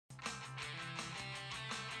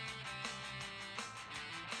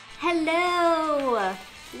Hello!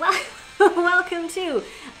 Well, welcome to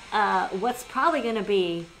what's probably going to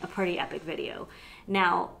be a pretty epic video.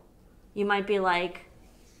 Now, you might be like,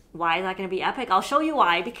 why is that going to be epic? I'll show you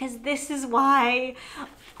why, because this is why.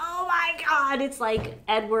 Oh my god, it's like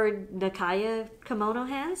Edward Nakaya kimono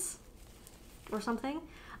hands or something.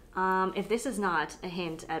 If this is not a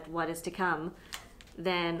hint at what is to come,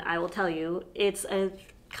 then I will tell you it's a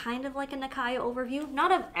kind of like a Nakaya overview. Not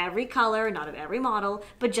of every color, not of every model,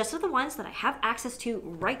 but just of the ones that I have access to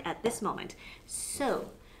right at this moment.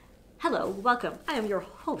 So, hello, welcome. I am your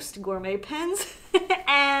host, Gourmet Pens,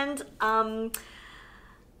 and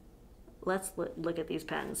let's look at these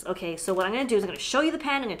pens. Okay, so what I'm going to do is I'm going to show you the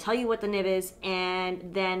pen, I'm going to tell you what the nib is,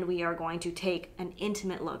 and then we are going to take an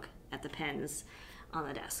intimate look at the pens on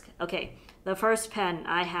the desk. Okay, the first pen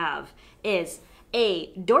I have is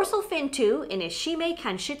a Dorsal Fin 2 in Ishime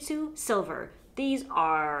Kanshitsu Silver. These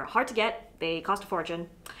are hard to get, they cost a fortune,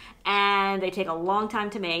 and they take a long time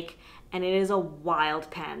to make, and it is a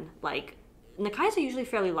wild pen. Like, Nakayas are usually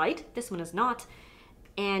fairly light, this one is not,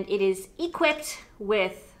 and it is equipped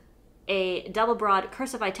with a double broad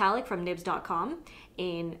cursive italic from Nibs.com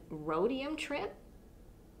in rhodium trim,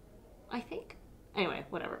 I think? Anyway,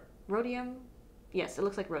 whatever. Rhodium? Yes, it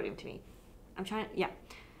looks like rhodium to me. I'm trying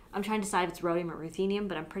to decide if it's rhodium or ruthenium,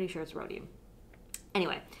 but I'm pretty sure it's rhodium.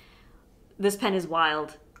 Anyway, this pen is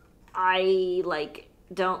wild. Okay, I'm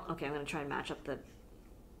gonna try and match up the...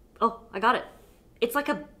 Oh, I got it. It's like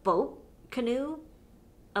a boat canoe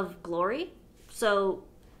of glory. So,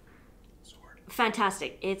 sword.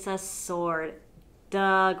 Fantastic. It's a sword.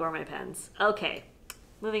 Duh, Gourmet pens. Okay,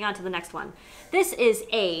 moving on to the next one. This is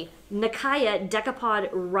a Nakaya Decapod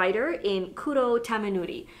writer in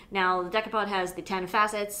Kuro-tamenuri. Now, the Decapod has the 10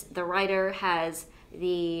 facets, the writer has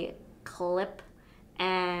the clip,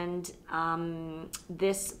 and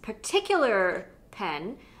this particular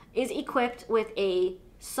pen is equipped with a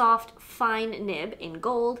soft, fine nib in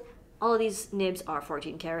gold. All of these nibs are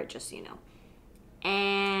 14 karat, just so you know.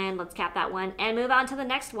 And let's cap that one and move on to the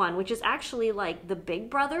next one, which is actually like the big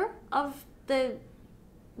brother of the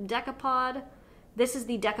Decapod. This is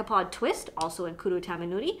the Decapod Twist, also in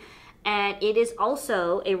Kuro-tamenuri, and it is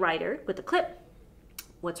also a writer with a clip.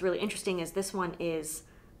 What's really interesting is this one is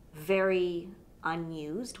very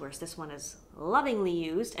unused, whereas this one is lovingly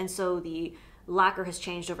used, and so the lacquer has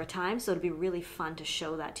changed over time, so it'd be really fun to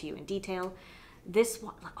show that to you in detail. This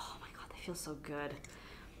one, oh my god, they feel so good.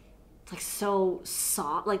 It's like so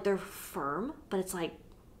soft, like they're firm, but it's like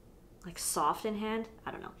soft in hand.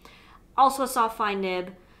 I don't know. Also a soft, fine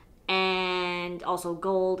nib, and also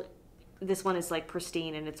gold. This one is like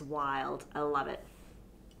pristine and it's wild. I love it.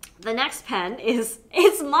 The next pen it's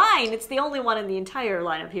mine. It's the only one in the entire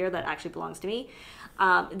lineup here that actually belongs to me.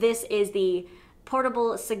 This is the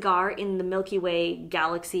portable Cigar in the Milky Way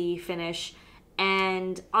galaxy finish,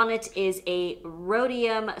 and on it is a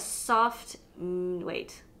rhodium soft,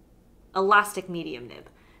 elastic medium nib.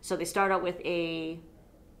 So they start out with a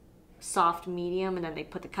soft medium and then they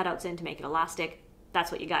put the cutouts in to make it elastic. That's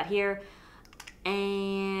what you got here.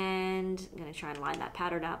 And I'm gonna try and line that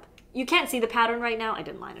pattern up. You can't see the pattern right now. I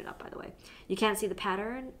didn't line it up, by the way. You can't see the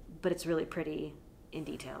pattern, but it's really pretty in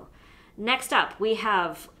detail. Next up, we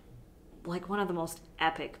have like one of the most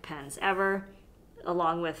epic pens ever,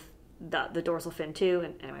 along with the Dorsal Fin 2.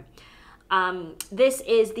 And anyway, this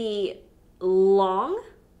is the Long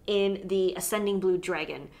in the Ascending Blue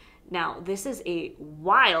Dragon. Now, this is a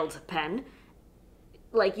wild pen.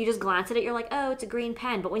 Like, you just glance at it, you're like, oh, it's a green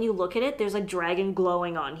pen. But when you look at it, there's a dragon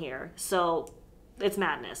glowing on here. So, it's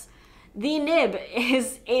madness. The nib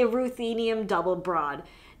is a ruthenium double broad.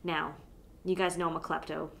 Now, you guys know I'm a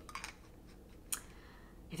klepto.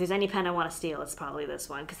 If there's any pen I want to steal, it's probably this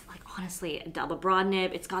one. Because, like, honestly, a double broad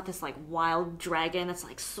nib, it's got this, like, wild dragon that's,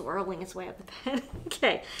 like, swirling its way up the pen.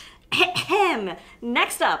 Okay.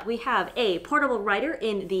 Next up, we have a portable writer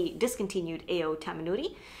in the discontinued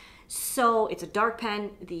Ao-tamenuri. So it's a dark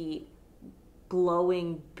pen. The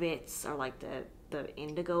glowing bits are like the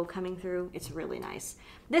indigo coming through. It's really nice.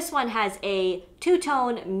 This one has a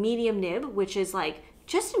two-tone medium nib, which is like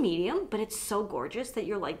just a medium, but it's so gorgeous that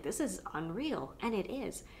you're like, this is unreal. And it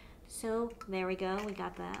is. So there we go. We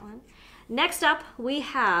got that one. Next up, we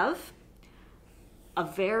have a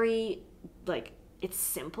very, like, it's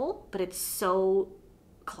simple, but it's so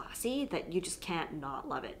classy that you just can't not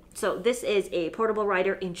love it. So this is a portable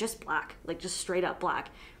writer in just black, like just straight up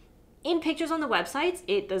black. In pictures on the websites,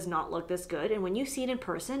 it does not look this good. And when you see it in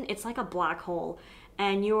person, it's like a black hole.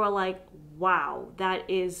 And you are like, wow, that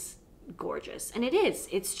is gorgeous. And it is.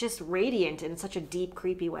 It's just radiant in such a deep,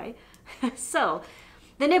 creepy way. So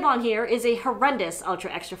The nib on here is a horrendous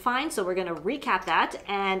ultra extra fine, so we're gonna recap that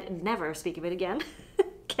and never speak of it again.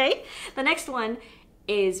 Okay, the next one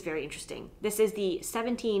is very interesting. This is the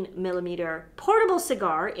 17mm portable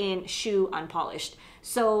cigar in shoe unpolished.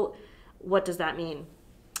 So what does that mean?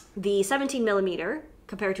 The 17mm,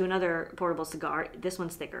 compared to another portable cigar, this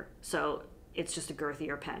one's thicker. So it's just a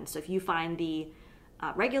girthier pen. So if you find the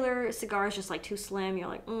regular cigars just like too slim, you're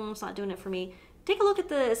like, it's not doing it for me. Take a look at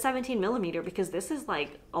the 17mm because this is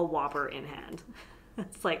like a whopper in hand.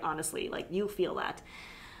 It's like, honestly, like you feel that.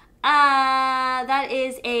 That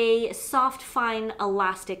is a soft, fine,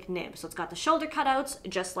 elastic nib. So it's got the shoulder cutouts,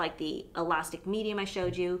 just like the elastic medium I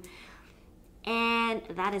showed you. And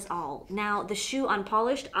that is all. Now, the shoe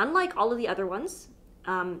unpolished, unlike all of the other ones,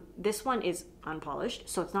 this one is unpolished,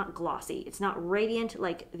 so it's not glossy. It's not radiant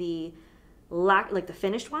like the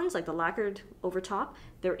finished ones, like the lacquered over top.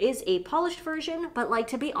 There is a polished version, but like,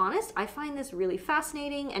 to be honest, I find this really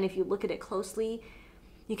fascinating. And if you look at it closely,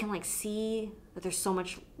 you can like see that there's so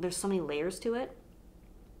many layers to it.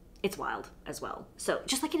 It's wild as well. So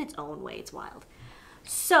just like in its own way, it's wild.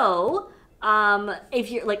 So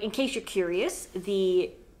if you're like, in case you're curious,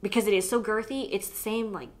 because it is so girthy, it's the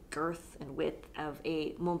same like girth and width of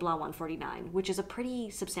a Montblanc 149, which is a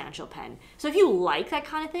pretty substantial pen. So if you like that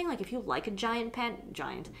kind of thing, like if you like a giant pen,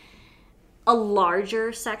 a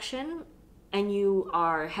larger section, and you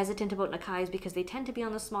are hesitant about Nakayas because they tend to be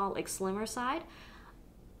on the small, like slimmer side,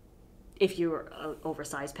 if you're an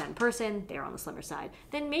oversized pen person, they're on the slimmer side,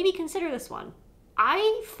 then maybe consider this one.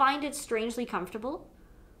 I find it strangely comfortable.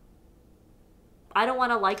 I don't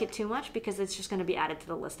want to like it too much because it's just going to be added to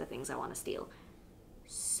the list of things I want to steal.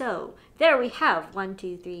 So there we have 1,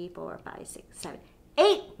 2, 3, 4, 5, 6, 7,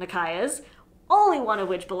 8 Nakayas, only one of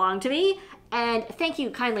which belonged to me. And thank you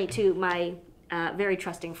kindly to my very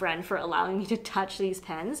trusting friend for allowing me to touch these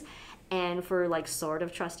pens and for like sort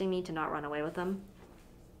of trusting me to not run away with them.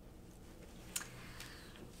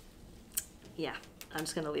 Yeah, I'm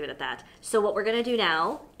just going to leave it at that. So what we're going to do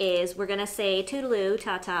now is we're going to say toodaloo,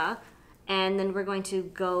 ta-ta, and then we're going to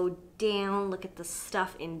go down, look at the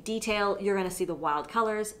stuff in detail. You're going to see the wild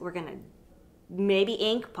colors. We're going to maybe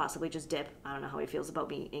ink, possibly just dip. I don't know how he feels about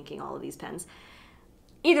me inking all of these pens.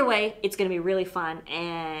 Either way, it's going to be really fun,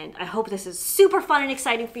 and I hope this is super fun and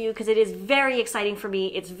exciting for you because it is very exciting for me.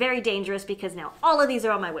 It's very dangerous because now all of these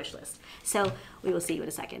are on my wish list. So we will see you in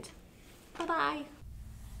a second. Bye-bye.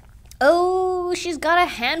 Oh, she's got a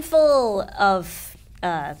handful of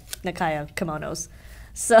Nakaya kimonos.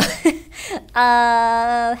 So,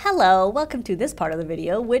 hello, welcome to this part of the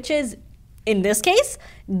video, which is, in this case,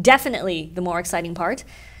 definitely the more exciting part.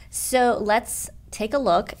 So let's take a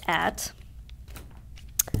look at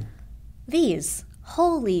these.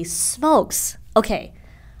 Holy smokes. Okay,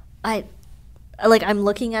 I'm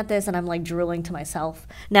looking at this and I'm like drooling to myself.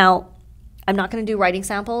 Now, I'm not going to do writing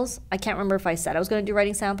samples. I can't remember if I said I was going to do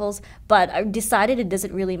writing samples, but I decided it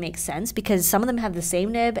doesn't really make sense because some of them have the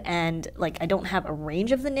same nib and like I don't have a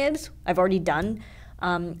range of the nibs. I've already done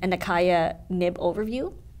a Nakaya nib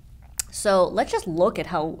overview. So let's just look at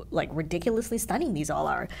how like ridiculously stunning these all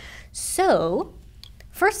are. So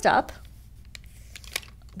first up,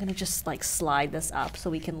 I'm going to just like slide this up so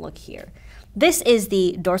we can look here. This is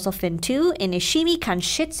the Dorsal Fin 2 in Ishime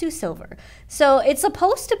Kanshitsu Silver. So it's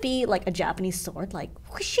supposed to be like a Japanese sword, like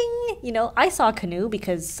whooshing, you know. I saw canoe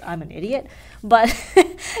because I'm an idiot, but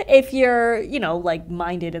if you're, you know, like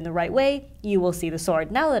minded in the right way, you will see the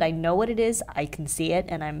sword. Now that I know what it is, I can see it,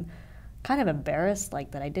 and I'm kind of embarrassed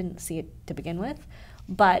like that I didn't see it to begin with.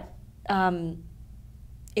 But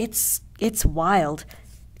it's wild.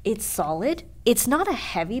 It's solid. It's not a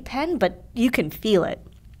heavy pen, but you can feel it.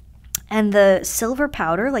 And the silver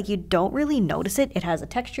powder, like you don't really notice it. It has a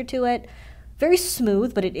texture to it. Very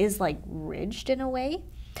smooth, but it is like ridged in a way.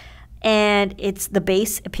 And the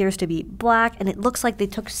base appears to be black, and it looks like they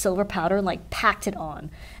took silver powder and like packed it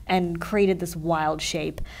on and created this wild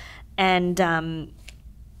shape. And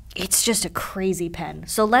it's just a crazy pen.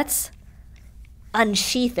 So let's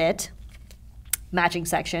unsheath it. Matching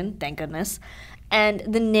section, thank goodness. And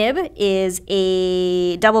the nib is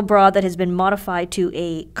a double broad that has been modified to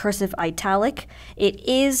a cursive italic. It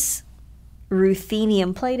is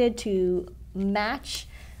ruthenium plated to match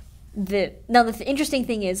the... Now, the interesting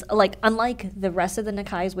thing is, like, unlike the rest of the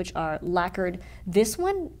Nakayas, which are lacquered, this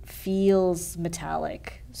one feels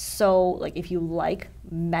metallic. So, like, if you like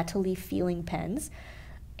metally feeling pens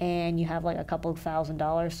and you have, like, a couple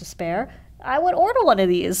 $1,000s to spare, I would order one of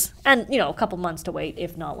these. And, you know, a couple months to wait,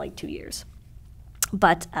 if not, like, 2 years.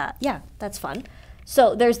 But, yeah, that's fun.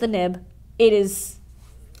 So there's the nib. It is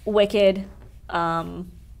wicked. Sorry,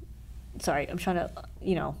 I'm trying to,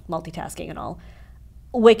 you know, multitasking and all.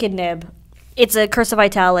 wicked nib. It's a cursive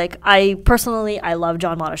italic. I love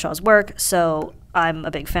John Monashaw's work, so I'm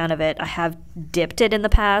a big fan of it. I have dipped it in the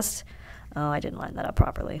past. Oh, I didn't line that up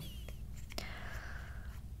properly.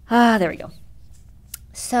 There we go.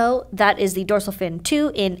 So that is the dorsal fin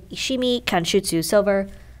 2 in Ishime Kanshitsu silver.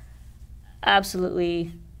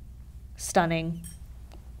 Absolutely stunning.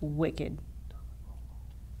 Wicked.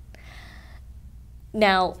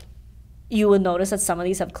 Now, you will notice that some of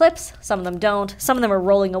these have clips, some of them don't. Some of them are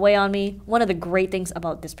rolling away on me. One of the great things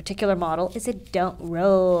about this particular model is it don't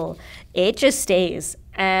roll. It just stays.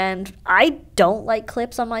 And I don't like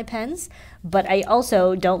clips on my pens, but I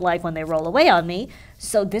also don't like when they roll away on me.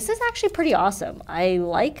 So this is actually pretty awesome. I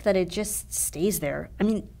like that it just stays there. I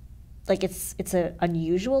mean, like it's an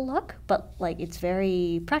unusual look, but like it's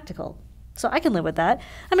very practical. So I can live with that.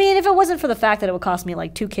 I mean, if it wasn't for the fact that it would cost me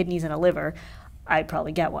like 2 kidneys and a liver, I'd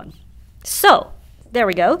probably get one. So, there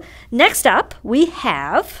we go. Next up, we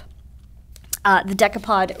have the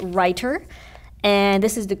Decapod writer, and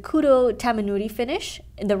this is the Kuro-tamenuri finish.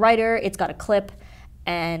 In the writer, it's got a clip,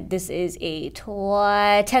 and this is a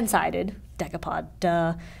 10-sided Decapod.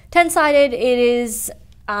 10-sided, it is,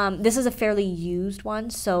 this is a fairly used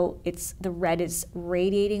one, so the red is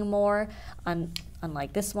radiating more,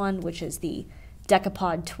 unlike this one, which is the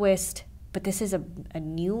Decapod twist. But this is a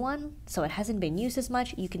new one, so it hasn't been used as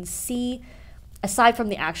much. You can see, aside from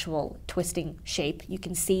the actual twisting shape, you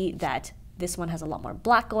can see that this one has a lot more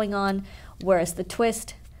black going on, whereas the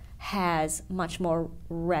twist has much more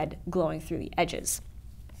red glowing through the edges.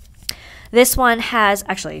 This one has,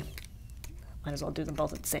 actually, might as well do them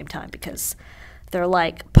both at the same time because they're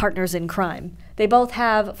like partners in crime. They both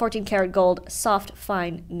have 14 karat gold, soft,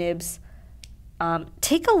 fine nibs.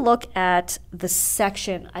 Take a look at the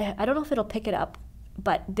section. I don't know if it'll pick it up,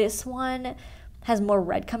 but this one has more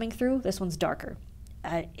red coming through. This one's darker.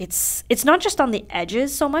 It's not just on the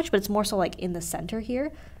edges so much, but it's more so like in the center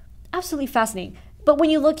here. Absolutely fascinating. But when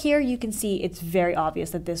you look here, you can see it's very obvious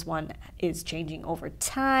that this one is changing over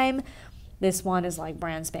time. This one is like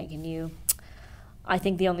brand spanking new. I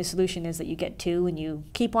think the only solution is that you get 2 and you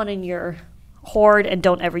keep one in your hoard and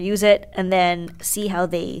don't ever use it, and then see how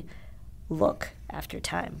they look after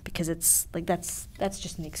time, because it's like that's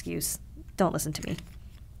just an excuse. Don't listen to me.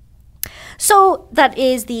 So that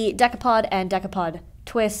is the Decapod and Decapod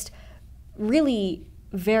twist. Really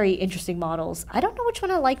very interesting models. I don't know which one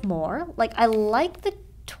I like more. Like, I like the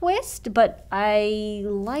twist, but I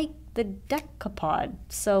like the Decapod.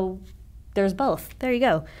 So there's both. There you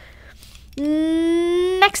go.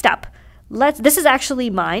 Next up, this is actually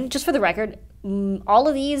mine, just for the record. All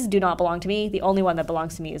of these do not belong to me. The only one that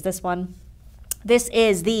belongs to me is this one. This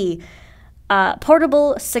is the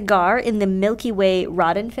portable cigar in the Milky Way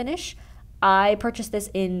Raden finish. I purchased this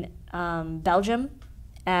in Belgium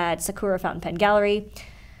at Sakura Fountain Pen Gallery.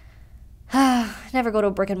 Never go to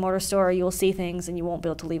a brick and mortar store. You will see things and you won't be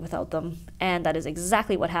able to leave without them. And that is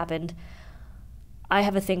exactly what happened. I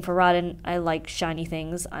have a thing for Raden. I like shiny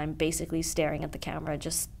things. I'm basically staring at the camera,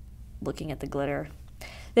 just looking at the glitter.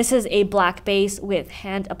 This is a black base with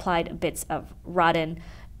hand-applied bits of Raden.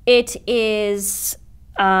 It is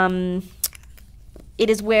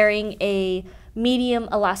wearing a medium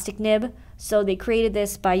elastic nib. So they created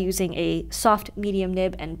this by using a soft medium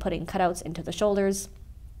nib and putting cutouts into the shoulders.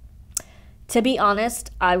 To be honest,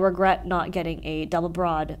 I regret not getting a double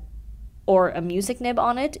broad or a music nib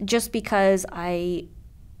on it, just because I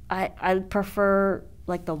prefer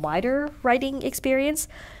like the wider writing experience.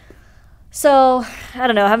 So, I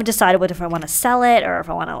don't know, I haven't decided whether if I want to sell it or if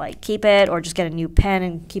I want to like keep it or just get a new pen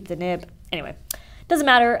and keep the nib. Anyway, doesn't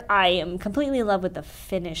matter. I am completely in love with the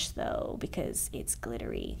finish though, because it's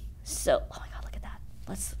glittery. So, oh my god, look at that.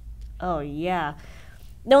 Oh yeah.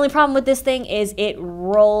 The only problem with this thing is it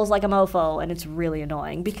rolls like a mofo, and it's really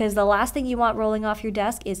annoying because the last thing you want rolling off your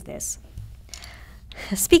desk is this.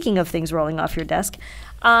 Speaking of things rolling off your desk,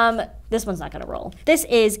 this one's not going to roll. This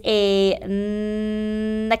is a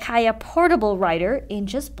Nakaya portable writer in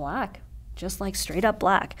just black, just like straight up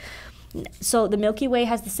black. So the Milky Way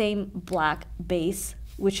has the same black base,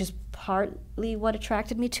 which is partly what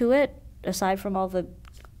attracted me to it, aside from all the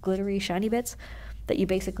glittery shiny bits that you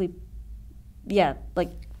basically, yeah,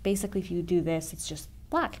 like basically if you do this, it's just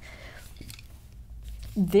black.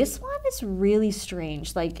 This one is really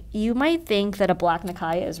strange. Like, you might think that a black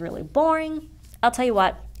Nakaya is really boring. I'll tell you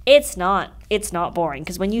what, it's not. It's not boring,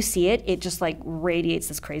 because when you see it, it just like radiates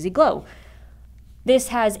this crazy glow. This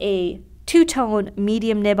has a two-tone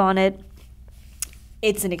medium nib on it.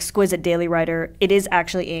 It's an exquisite daily writer. It is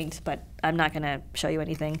actually inked, but I'm not going to show you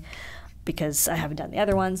anything because I haven't done the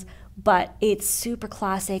other ones. But it's super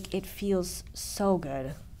classic. It feels so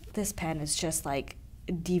good. This pen is just like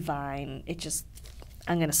divine. It just,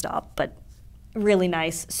 I'm going to stop, but really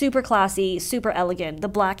nice. Super classy, super elegant. The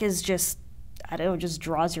black is just, I don't know, just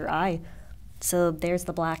draws your eye. So there's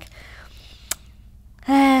the black.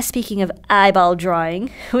 Speaking of eyeball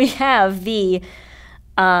drawing, we have the,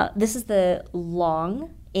 this is the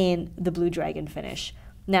long in the blue dragon finish.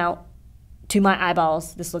 Now, to my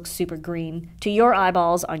eyeballs, this looks super green. To your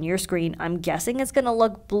eyeballs on your screen, I'm guessing it's going to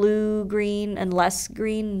look blue-green and less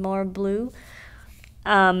green, more blue.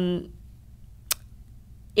 It's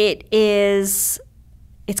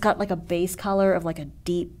got like a base color of like a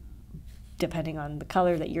deep, depending on the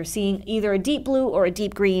color that you're seeing, either a deep blue or a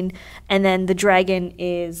deep green. And then the dragon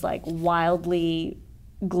is like wildly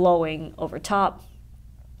glowing over top.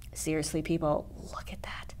 Seriously, people, look at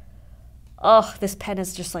that. Oh, this pen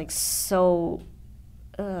is just like so,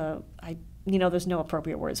 there's no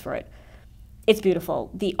appropriate words for it. It's beautiful.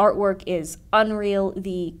 The artwork is unreal.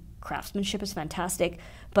 The craftsmanship is fantastic,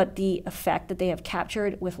 but the effect that they have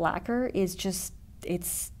captured with lacquer is just,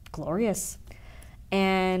 it's glorious.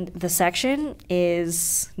 And the section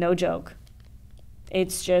is no joke.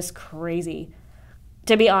 It's just crazy.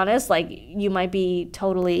 To be honest, like, you might be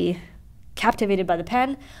totally captivated by the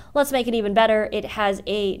pen. Let's make it even better. It has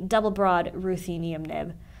a double broad ruthenium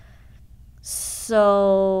nib.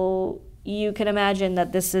 So you can imagine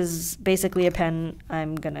that this is basically a pen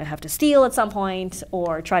I'm going to have to steal at some point,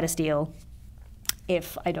 or try to steal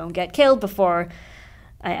if I don't get killed before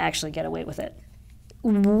I actually get away with it.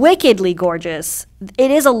 Wickedly gorgeous. It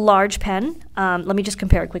is a large pen. Let me just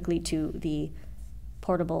compare it quickly to the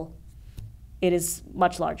portable. It is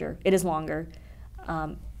much larger. It is longer.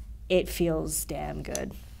 It feels damn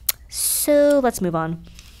good. So let's move on.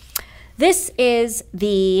 This is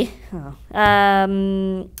the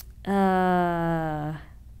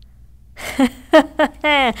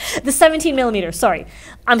the 17 millimeter. Sorry.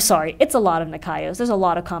 I'm sorry. It's a lot of Nakayas. There's a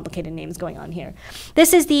lot of complicated names going on here.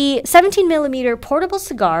 This is the 17 millimeter portable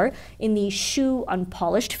cigar in the shoe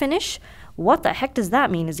unpolished finish. What the heck does that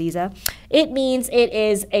mean, Aziza? It means it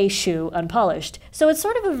is a shoe unpolished. So it's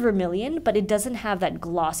sort of a vermilion, but it doesn't have that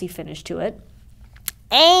glossy finish to it.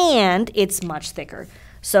 And it's much thicker.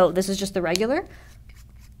 So this is just the regular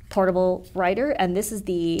portable writer, and this is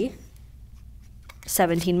the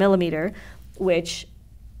 17 millimeter, which,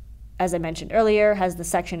 as I mentioned earlier, has the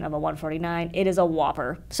section of a 149. It is a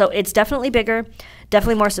whopper. So it's definitely bigger,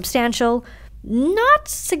 definitely more substantial, not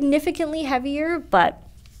significantly heavier, but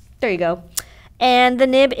there you go. And the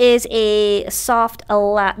nib is a soft,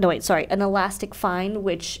 an elastic fine,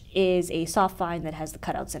 which is a soft fine that has the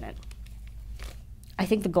cutouts in it. I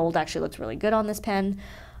think the gold actually looks really good on this pen.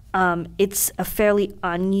 It's a fairly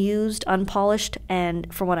unused, unpolished,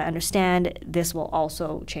 and from what I understand, this will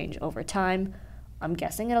also change over time. I'm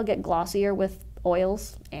guessing it'll get glossier with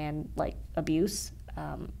oils and like abuse.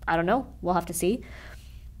 I don't know. We'll have to see.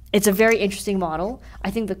 It's a very interesting model.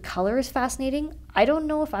 I think the color is fascinating. I don't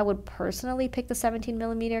know if I would personally pick the 17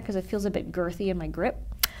 millimeter because it feels a bit girthy in my grip,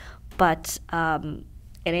 but it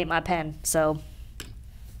ain't my pen, so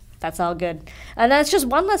that's all good. And that's just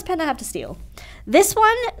one less pen I have to steal. This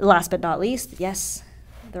one, last but not least, yes,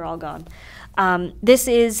 they're all gone. This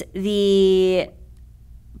is the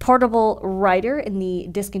portable writer in the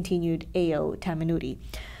discontinued Ao-tamenuri.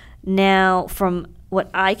 Now, from what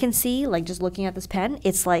I can see, like just looking at this pen,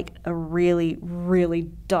 it's like a really, really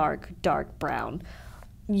dark, dark brown.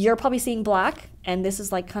 You're probably seeing black, and this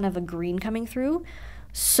is like kind of a green coming through.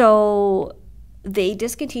 So they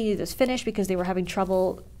discontinued this finish because they were having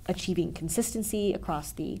trouble achieving consistency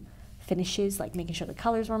across the finishes, like making sure the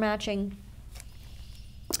colors were matching.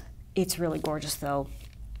 It's really gorgeous though.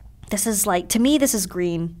 This is like, to me, this is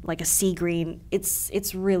green, like a sea green.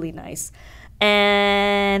 It's really nice.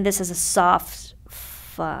 And this is a soft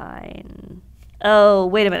fine. Oh,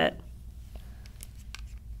 wait a minute.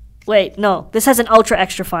 Wait, no, this has an ultra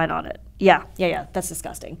extra fine on it. Yeah, that's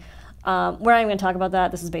disgusting. We're not even going to talk about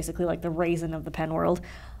that. This is basically like the raisin of the pen world.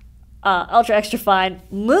 Ultra extra fine.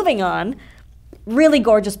 Moving on. Really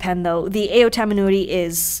gorgeous pen though. The Ao-tamenuri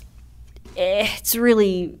is, it's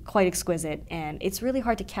really quite exquisite, and it's really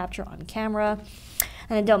hard to capture on camera.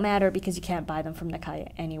 And it don't matter because you can't buy them from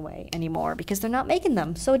Nakaya anymore because they're not making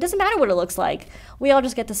them. So it doesn't matter what it looks like. We all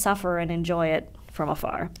just get to suffer and enjoy it from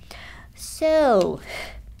afar. So,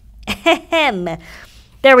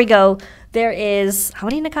 there we go. There is, how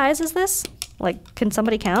many Nakayas is this? Like, can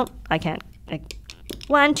somebody count? I can't.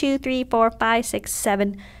 1, 2, 3, 4, 5, 6,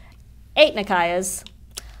 7, 8 Nakayas.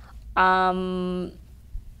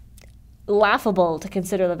 Laughable to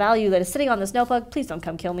consider the value that is sitting on this notebook. Please don't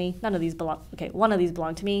come kill me. None of these belong. Okay, one of these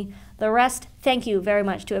belong to me. The rest, thank you very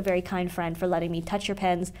much to a very kind friend for letting me touch your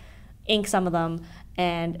pens, ink some of them,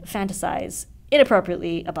 and fantasize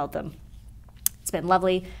inappropriately about them. It's been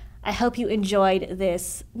lovely. I hope you enjoyed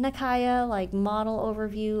this Nakaya like model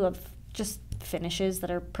overview of just finishes that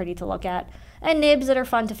are pretty to look at and nibs that are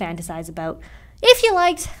fun to fantasize about. If you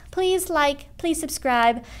liked, please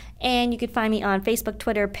subscribe, and you can find me on Facebook,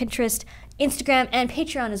 Twitter, Pinterest, Instagram, and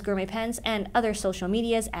Patreon as Gourmet Pens, and other social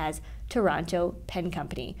medias as Toronto Pen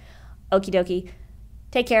Company. Okie dokie.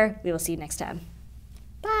 Take care. We will see you next time.